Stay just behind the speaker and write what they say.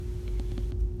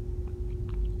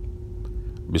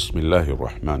Bismillahir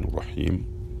Rahmanir Rahim.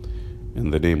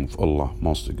 In the name of Allah,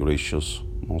 most gracious,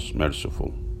 most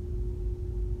merciful.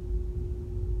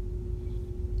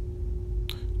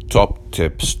 Top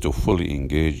tips to fully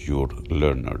engage your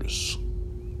learners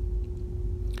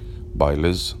by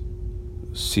Liz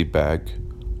Sebag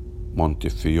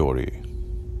Montefiore,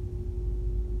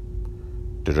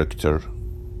 Director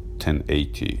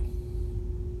 1080.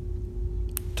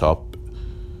 Top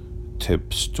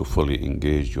tips to fully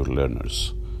engage your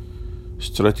learners.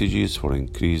 Strategies for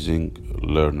increasing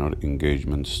learner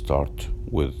engagement start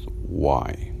with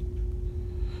why.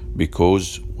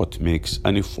 Because what makes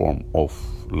any form of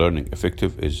learning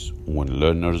effective is when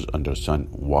learners understand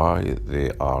why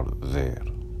they are there.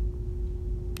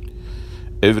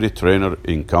 Every trainer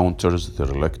encounters the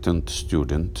reluctant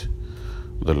student,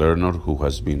 the learner who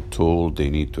has been told they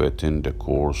need to attend a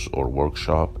course or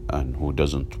workshop and who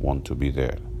doesn't want to be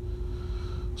there.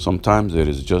 Sometimes there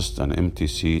is just an empty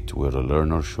seat where a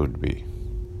learner should be.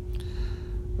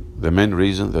 The main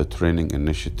reason that training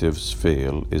initiatives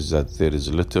fail is that there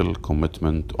is little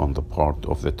commitment on the part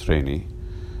of the trainee.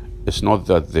 It's not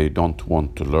that they don't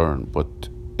want to learn, but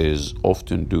is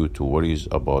often due to worries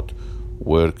about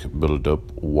work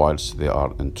build-up whilst they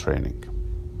are in training.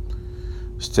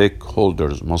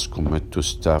 Stakeholders must commit to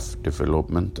staff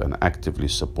development and actively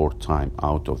support time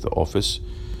out of the office,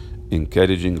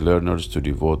 encouraging learners to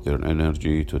devote their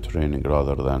energy to training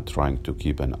rather than trying to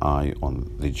keep an eye on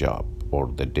the job or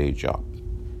the day job.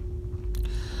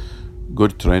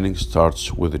 Good training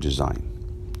starts with the design.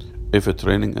 If a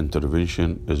training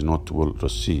intervention is not well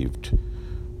received,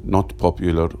 not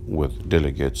popular with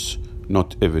delegates,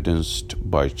 not evidenced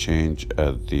by change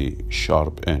at the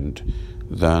sharp end,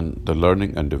 then the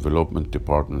learning and development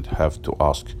department have to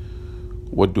ask,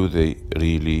 what do they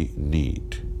really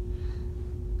need?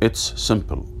 It's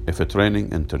simple. If a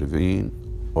training intervention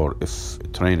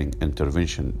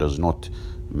does not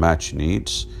match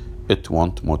needs, it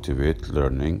won't motivate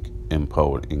learning,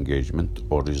 empower engagement,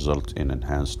 or result in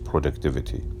enhanced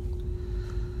productivity.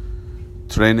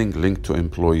 Training linked to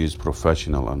employees'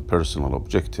 professional and personal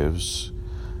objectives,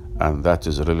 and that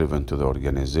is relevant to the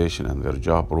organization and their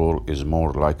job role, is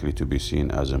more likely to be seen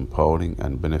as empowering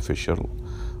and beneficial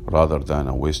rather than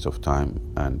a waste of time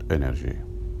and energy.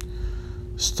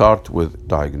 Start with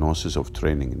diagnosis of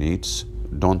training needs.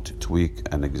 Don't tweak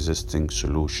an existing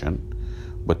solution,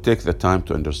 but take the time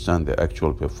to understand the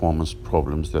actual performance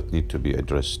problems that need to be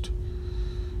addressed.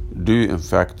 Do you in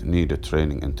fact need a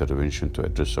training intervention to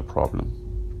address a problem?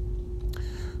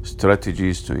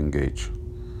 Strategies to engage.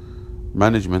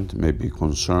 Management may be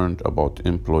concerned about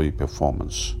employee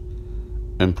performance.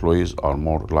 Employees are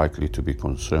more likely to be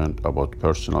concerned about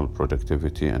personal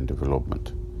productivity and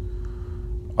development.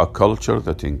 A culture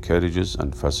that encourages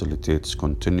and facilitates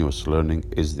continuous learning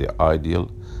is the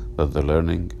ideal that the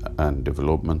learning and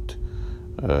development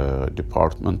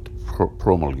department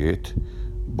promulgate,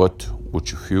 but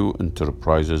which few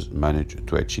enterprises manage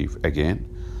to achieve. Again,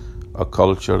 a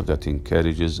culture that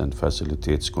encourages and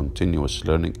facilitates continuous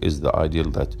learning is the ideal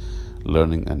that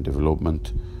learning and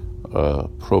development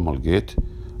promulgate,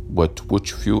 but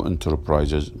which few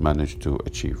enterprises manage to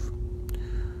achieve.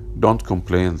 Don't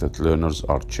complain that learners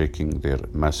are checking their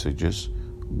messages,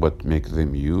 but make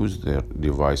them use their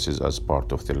devices as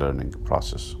part of the learning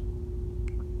process.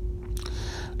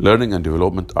 Learning and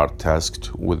development are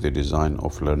tasked with the design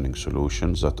of learning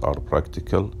solutions that are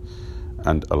practical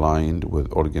and aligned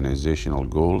with organizational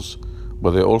goals,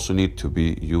 but they also need to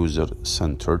be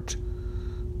user-centered,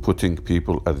 putting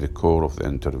people at the core of the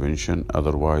intervention,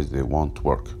 otherwise they won't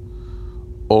work.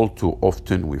 All too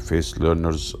often we face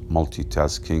learners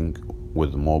multitasking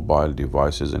with mobile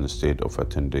devices instead of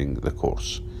attending the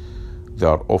course. They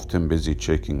are often busy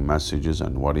checking messages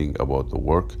and worrying about the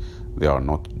work they are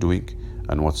not doing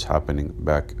and what's happening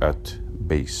back at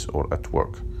base or at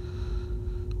work.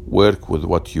 Work with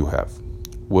what you have.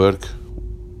 Work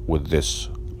with this.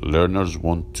 Learners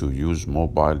want to use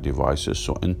mobile devices,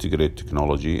 so integrate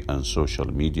technology and social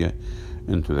media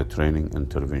into the training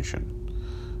intervention.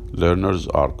 Learners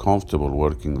are comfortable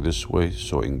working this way,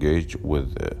 so engage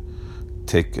with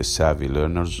tech-savvy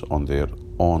learners on their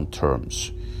own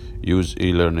terms. Use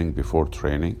e-learning before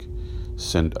training.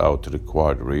 Send out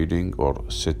required reading or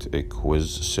set a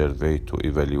quiz survey to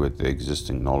evaluate the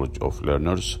existing knowledge of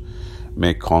learners.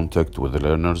 Make contact with the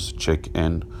learners, check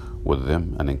in with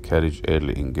them, and encourage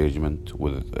early engagement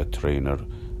with a trainer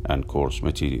and course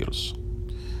materials.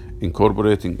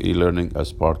 Incorporating e-learning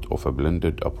as part of a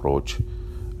blended approach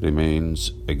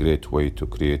remains a great way to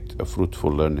create a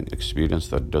fruitful learning experience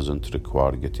that doesn't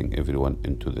require getting everyone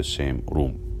into the same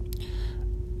room.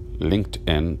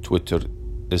 LinkedIn, Twitter,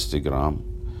 Instagram,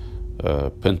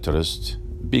 Pinterest.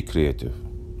 Be creative.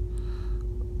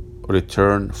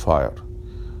 Return fire.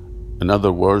 In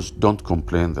other words, don't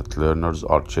complain that learners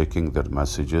are checking their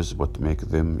messages, but make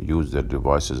them use their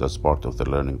devices as part of the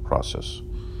learning process.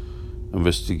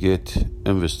 Investigate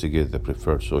the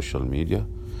preferred social media.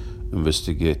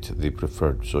 Investigate the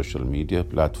preferred social media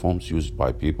platforms used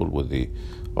by people with the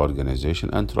organization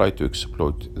and try to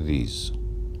exploit these.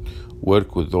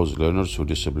 Work with those learners who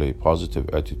display positive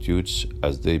attitudes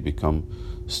as they become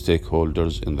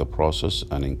stakeholders in the process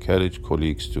and encourage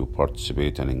colleagues to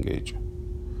participate and engage.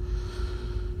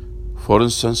 For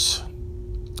instance,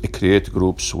 create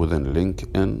groups within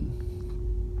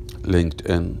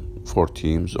LinkedIn for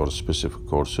teams or specific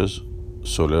courses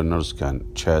so learners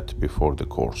can chat before the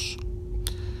course.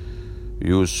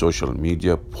 Use social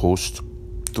media posts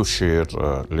to share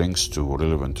links to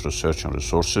relevant research and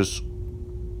resources.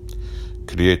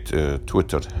 Create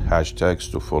Twitter hashtags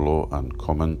to follow and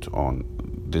comment on.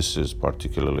 This is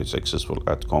particularly successful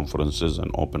at conferences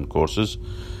and open courses,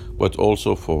 but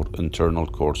also for internal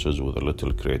courses with a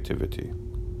little creativity.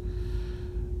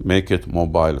 Make it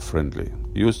mobile friendly.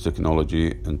 Use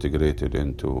technology integrated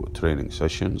into training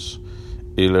sessions.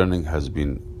 E-learning has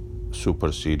been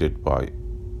superseded by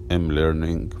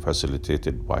M-learning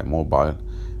facilitated by mobile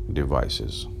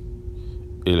devices.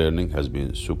 E-learning has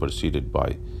been superseded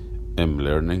by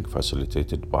M-learning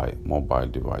facilitated by mobile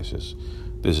devices.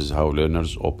 This is how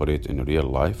learners operate in real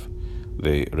life.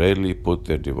 They rarely put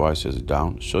their devices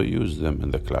down, so use them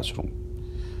in the classroom.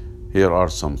 Here are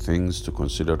some things to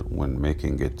consider when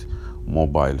making it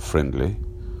mobile friendly.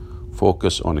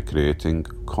 Focus on creating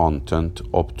content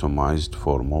optimized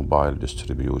for mobile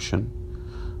distribution.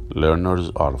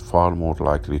 Learners are far more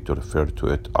likely to refer to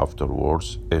it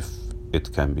afterwards if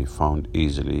it can be found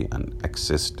easily and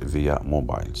accessed via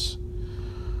mobiles.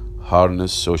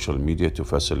 Harness social media to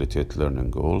facilitate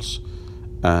learning goals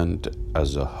and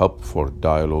as a hub for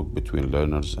dialogue between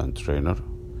learners and trainer.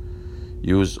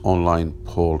 Use online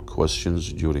poll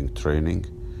questions during training.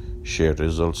 Share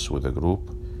results with a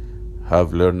group.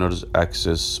 Have learners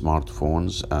access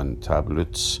smartphones and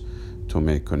tablets to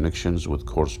make connections with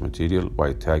course material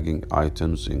by tagging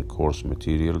items in course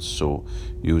materials so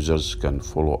users can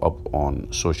follow up on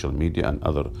social media and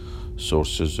other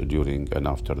sources during and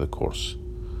after the course.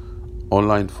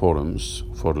 Online forums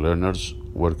for learners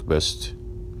work best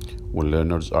when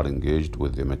learners are engaged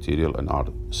with the material and are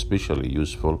especially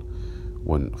useful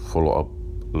when follow-up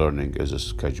learning is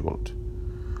scheduled.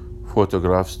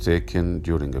 Photographs taken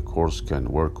during a course can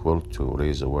work well to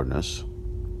raise awareness.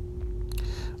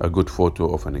 A good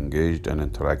photo of an engaged and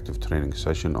interactive training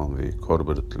session on the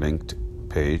corporate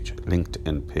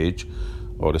LinkedIn page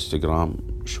or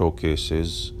Instagram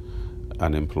showcases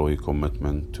an employee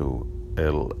commitment to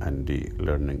L&D,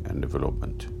 learning and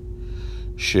development.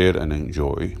 Share and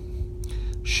enjoy.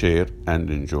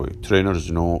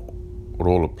 Trainers know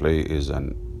role play is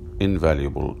an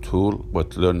invaluable tool,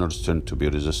 but learners tend to be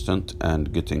resistant,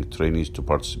 and getting trainees to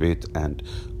participate and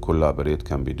collaborate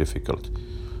can be difficult.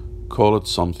 Call it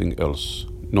something else,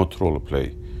 not role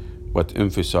play, but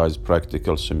emphasize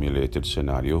practical simulated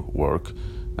scenario work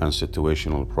and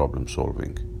situational problem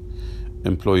solving.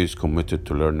 Employees committed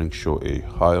to learning show a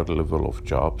higher level of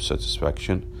job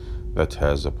satisfaction that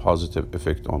has a positive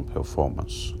effect on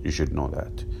performance. You should know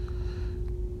that.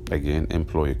 Again,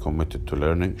 employee committed to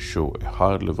learning show a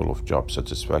higher level of job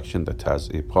satisfaction that has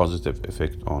a positive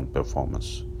effect on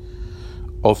performance.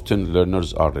 Often,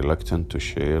 learners are reluctant to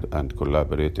share and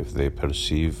collaborate if they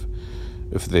perceive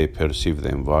the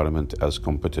environment as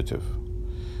competitive.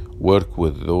 Work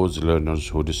with those learners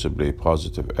who display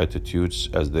positive attitudes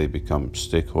as they become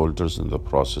stakeholders in the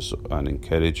process and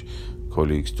encourage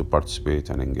colleagues to participate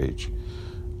and engage.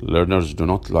 Learners do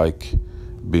not like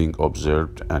being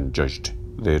observed and judged.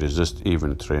 They resist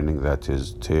even training that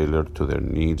is tailored to their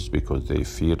needs because they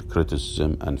fear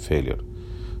criticism and failure.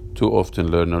 Too often,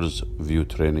 learners view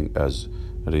training as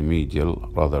remedial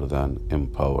rather than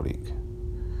empowering.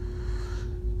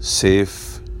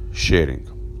 Safe sharing.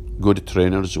 Good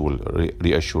trainers will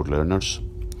reassure learners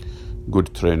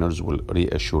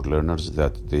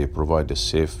that they provide a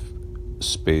safe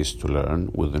space to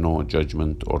learn with no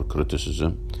judgment or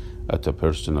criticism at a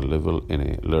personal level in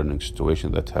a learning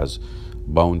situation that has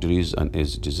boundaries and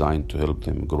is designed to help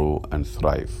them grow and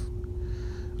thrive.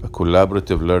 A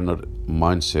collaborative learner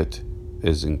mindset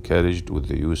is encouraged with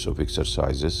the use of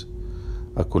exercises.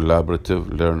 A collaborative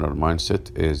learner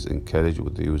mindset is encouraged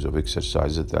with the use of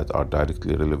exercises that are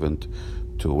directly relevant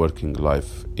to working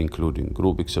life, including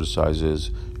group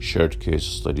exercises, shared case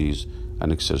studies,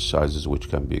 and exercises which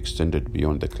can be extended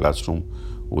beyond the classroom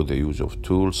with the use of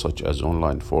tools such as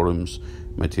online forums,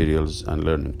 materials, and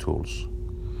learning tools.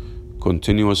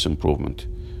 Continuous improvement.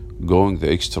 Going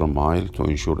the extra mile to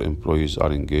ensure employees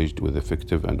are engaged with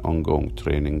effective and ongoing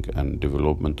training and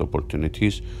development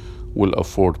opportunities will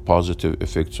afford positive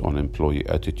effects on employee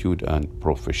attitude and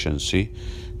proficiency,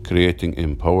 creating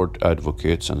empowered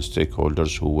advocates and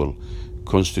stakeholders who will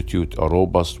constitute a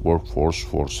robust workforce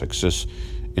for success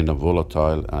in a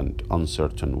volatile and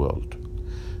uncertain world.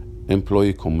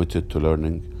 Employee committed to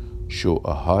learning show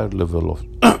a higher level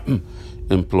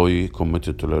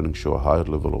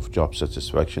of job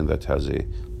satisfaction that has a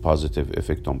positive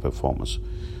effect on performance.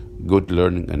 Good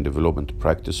learning and development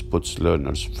practice puts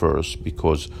learners first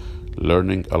because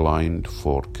learning aligned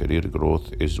for career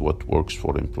growth is what works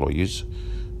for employees.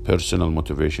 Personal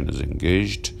motivation is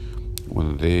engaged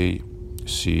when they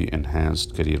see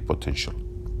enhanced career potential.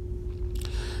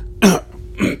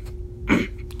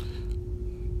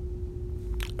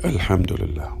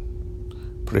 Alhamdulillah.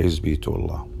 Praise be to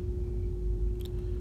Allah.